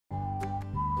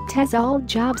TESOL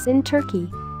jobs in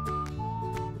Turkey.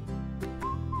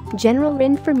 General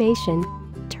information.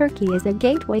 Turkey is a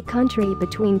gateway country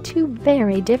between two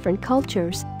very different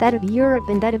cultures, that of Europe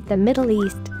and that of the Middle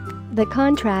East. The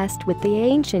contrast with the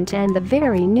ancient and the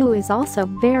very new is also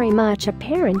very much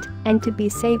apparent and to be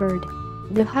savored.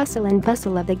 The hustle and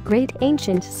bustle of the great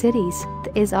ancient cities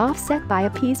is offset by a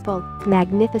peaceful,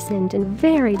 magnificent and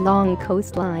very long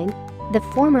coastline, the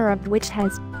former of which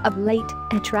has, of late,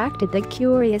 attracted the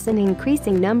curious in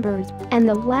increasing numbers, and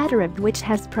the latter of which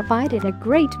has provided a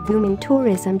great boom in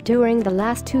tourism during the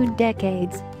last 2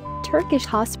 decades. Turkish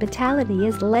hospitality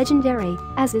is legendary,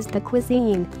 as is the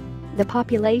cuisine. The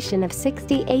population of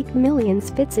 68 million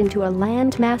fits into a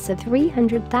landmass of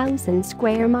 300,000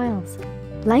 square miles.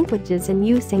 Languages in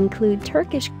use include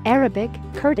Turkish, Arabic,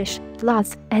 Kurdish,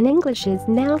 Laz, and English is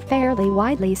now fairly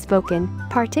widely spoken,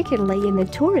 particularly in the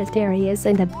tourist areas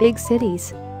and the big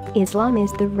cities. Islam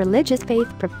is the religious faith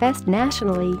professed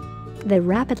nationally. The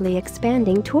rapidly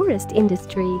expanding tourist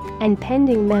industry and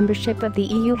pending membership of the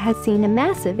EU has seen a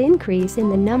massive increase in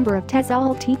the number of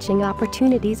TESOL teaching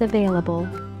opportunities available.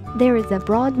 There is a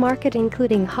broad market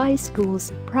including high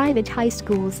schools, private high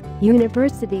schools,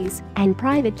 universities, and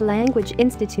private language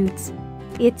institutes.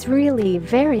 It's really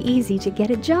very easy to get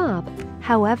a job.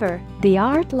 However, the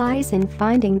art lies in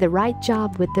finding the right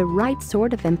job with the right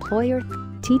sort of employer.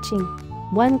 Teaching.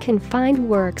 One can find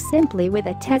work simply with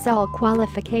a TESOL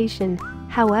qualification.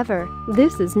 However,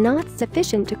 this is not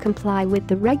sufficient to comply with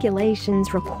the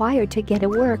regulations required to get a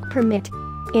work permit.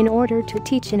 In order to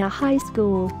teach in a high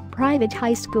school, private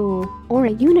high school, or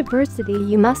a university,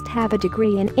 you must have a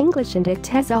degree in English and a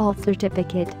TESOL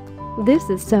certificate. This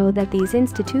is so that these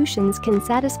institutions can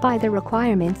satisfy the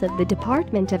requirements of the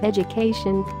Department of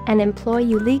Education and employ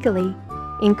you legally.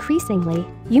 Increasingly,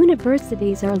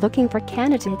 universities are looking for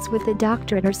candidates with a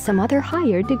doctorate or some other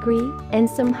higher degree, and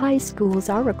some high schools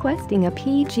are requesting a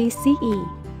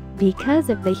PGCE. Because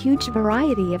of the huge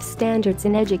variety of standards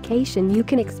in education, you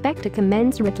can expect a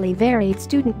commensurately varied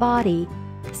student body.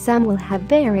 Some will have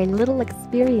very little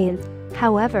experience.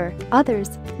 However,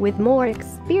 others, with more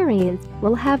experience,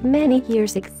 will have many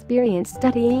years' experience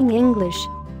studying English.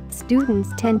 Students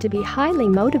tend to be highly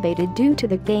motivated due to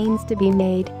the gains to be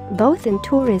made, both in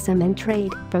tourism and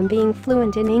trade, from being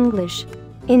fluent in English.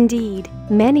 Indeed,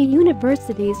 many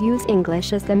universities use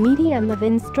English as the medium of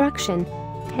instruction.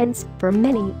 Hence, for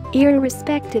many,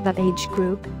 irrespective of age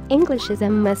group, English is a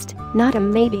must, not a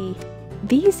maybe.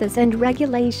 Visas and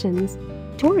regulations.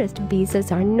 Tourist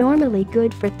visas are normally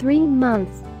good for 3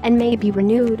 months and may be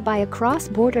renewed by a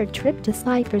cross-border trip to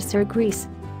Cyprus or Greece.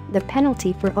 The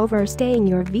penalty for overstaying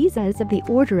your visa is of the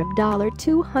order of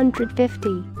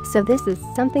 $250, so this is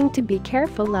something to be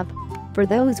careful of. For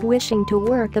those wishing to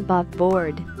work above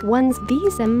board, one's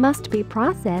visa must be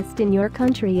processed in your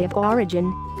country of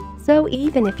origin. So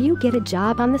even if you get a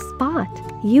job on the spot,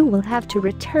 you will have to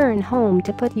return home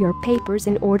to put your papers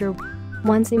in order.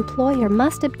 One's employer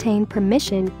must obtain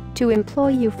permission to employ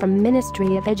you from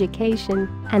Ministry of Education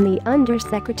and the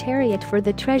Under-Secretariat for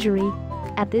the Treasury.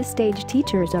 At this stage,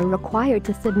 teachers are required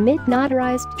to submit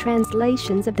notarized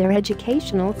translations of their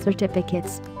educational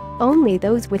certificates. Only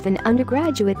those with an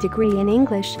undergraduate degree in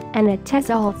English and a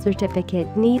TESOL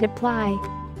certificate need apply.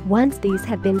 Once these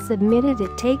have been submitted,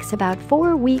 it takes about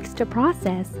 4 weeks to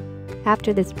process.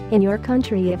 After this, in your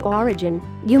country of origin,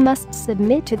 you must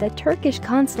submit to the Turkish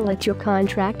consulate your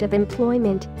contract of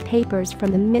employment, papers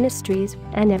from the ministries,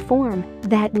 and a form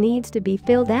that needs to be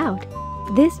filled out.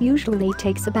 This usually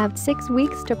takes about 6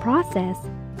 weeks to process.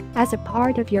 As a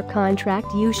part of your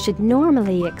contract, you should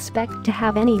normally expect to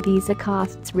have any visa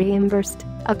costs reimbursed,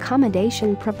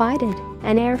 accommodation provided,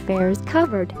 and airfares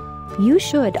covered. You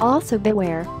should also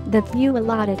beware that your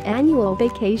allotted annual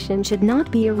vacation should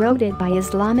not be eroded by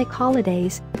Islamic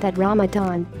holidays, that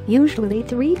Ramadan, usually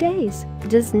 3 days,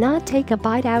 does not take a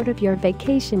bite out of your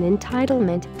vacation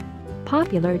entitlement.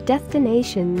 Popular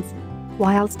destinations.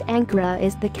 Whilst Ankara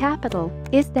is the capital,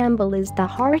 Istanbul is the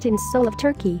heart and soul of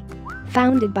Turkey.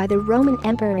 Founded by the Roman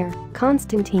Emperor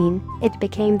Constantine, it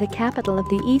became the capital of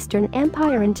the Eastern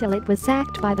Empire until it was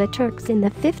sacked by the Turks in the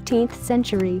 15th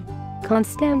century.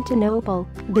 Constantinople,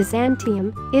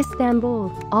 Byzantium,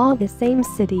 Istanbul, all the same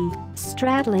city,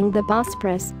 straddling the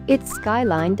Bosporus, its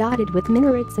skyline dotted with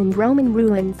minarets and Roman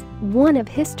ruins, one of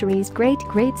history's great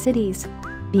cities.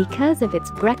 Because of its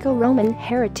Greco-Roman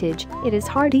heritage, it is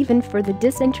hard even for the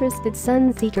disinterested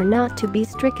sun-seeker not to be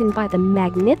stricken by the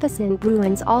magnificent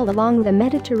ruins all along the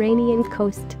Mediterranean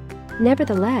coast.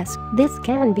 Nevertheless, this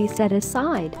can be set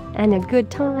aside, and a good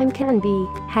time can be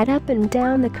had up and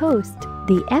down the coast,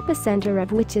 the epicenter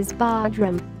of which is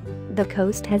Bodrum. The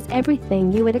coast has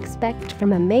everything you would expect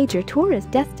from a major tourist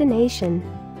destination.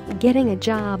 Getting a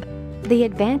job. The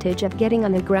advantage of getting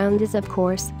on the ground is, of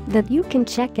course, that you can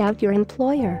check out your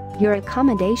employer, your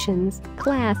accommodations,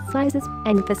 class sizes,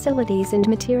 and facilities and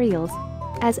materials.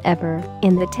 As ever,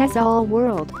 in the TESOL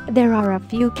world, there are a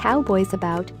few cowboys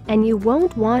about, and you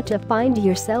won't want to find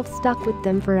yourself stuck with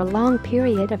them for a long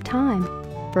period of time.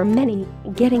 For many,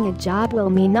 getting a job will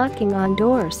mean knocking on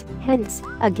doors, hence,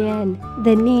 again,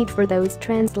 the need for those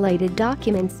translated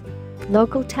documents.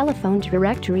 Local telephone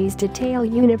directories detail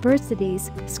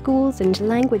universities, schools and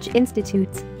language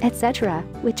institutes, etc.,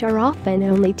 which are often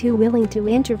only too willing to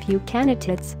interview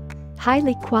candidates.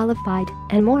 Highly qualified,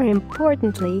 and more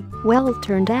importantly, well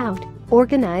turned out,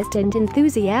 organized and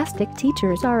enthusiastic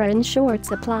teachers are in short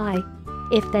supply.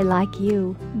 If they like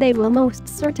you, they will most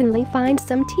certainly find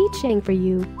some teaching for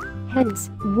you. Hence,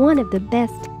 one of the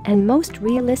best and most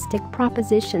realistic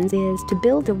propositions is to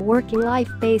build a working life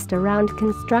based around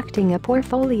constructing a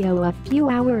portfolio a few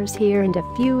hours here and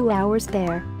a few hours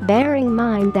there. Bearing in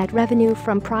mind that revenue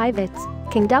from privates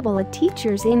can double a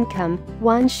teacher's income,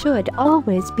 one should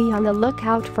always be on the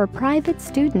lookout for private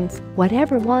students,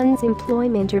 whatever one's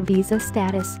employment or visa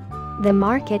status. The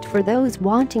market for those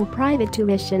wanting private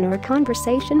tuition or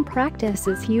conversation practice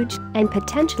is huge and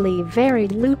potentially very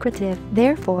lucrative,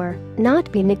 therefore,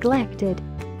 not be neglected.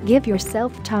 Give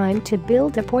yourself time to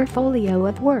build a portfolio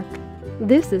of work.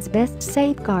 This is best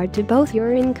safeguard to both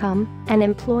your income and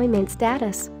employment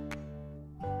status.